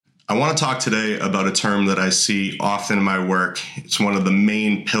I want to talk today about a term that I see often in my work. It's one of the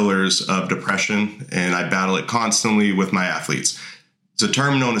main pillars of depression, and I battle it constantly with my athletes. It's a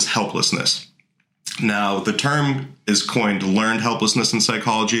term known as helplessness. Now, the term is coined learned helplessness in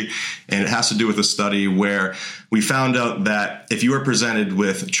psychology, and it has to do with a study where we found out that if you are presented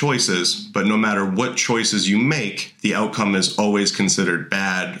with choices, but no matter what choices you make, the outcome is always considered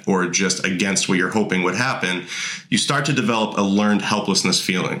bad or just against what you're hoping would happen, you start to develop a learned helplessness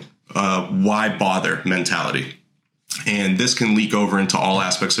feeling, why bother mentality. And this can leak over into all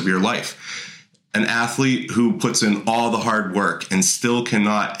aspects of your life. An athlete who puts in all the hard work and still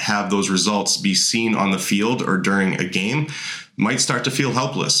cannot have those results be seen on the field or during a game might start to feel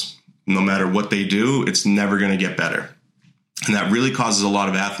helpless. No matter what they do, it's never going to get better. And that really causes a lot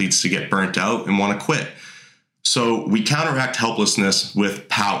of athletes to get burnt out and want to quit. So we counteract helplessness with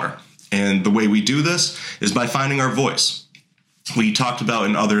power. And the way we do this is by finding our voice. We talked about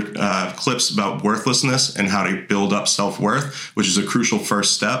in other clips about worthlessness and how to build up self-worth, which is a crucial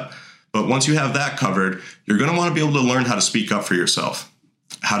first step. But once you have that covered, you're going to want to be able to learn how to speak up for yourself,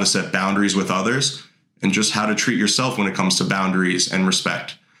 how to set boundaries with others, and just how to treat yourself when it comes to boundaries and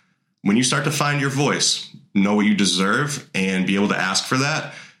respect. When you start to find your voice, know what you deserve, and be able to ask for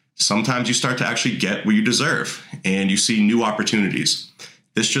that, sometimes you start to actually get what you deserve, and you see new opportunities.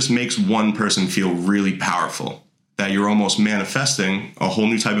 This just makes one person feel really powerful, that you're almost manifesting a whole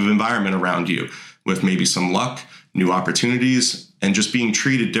new type of environment around you with maybe some luck, new opportunities, and just being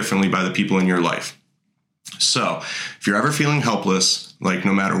treated differently by the people in your life. So if you're ever feeling helpless, like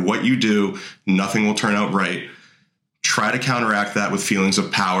no matter what you do, nothing will turn out right, try to counteract that with feelings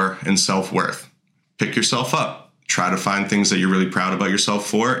of power and self-worth. Pick yourself up. Try to find things that you're really proud about yourself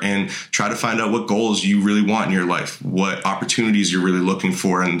for, and try to find out what goals you really want in your life, what opportunities you're really looking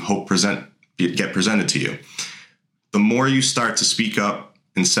for, and hope get presented to you. The more you start to speak up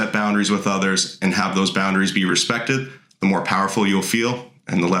and set boundaries with others and have those boundaries be respected, the more powerful you'll feel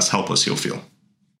and the less helpless you'll feel.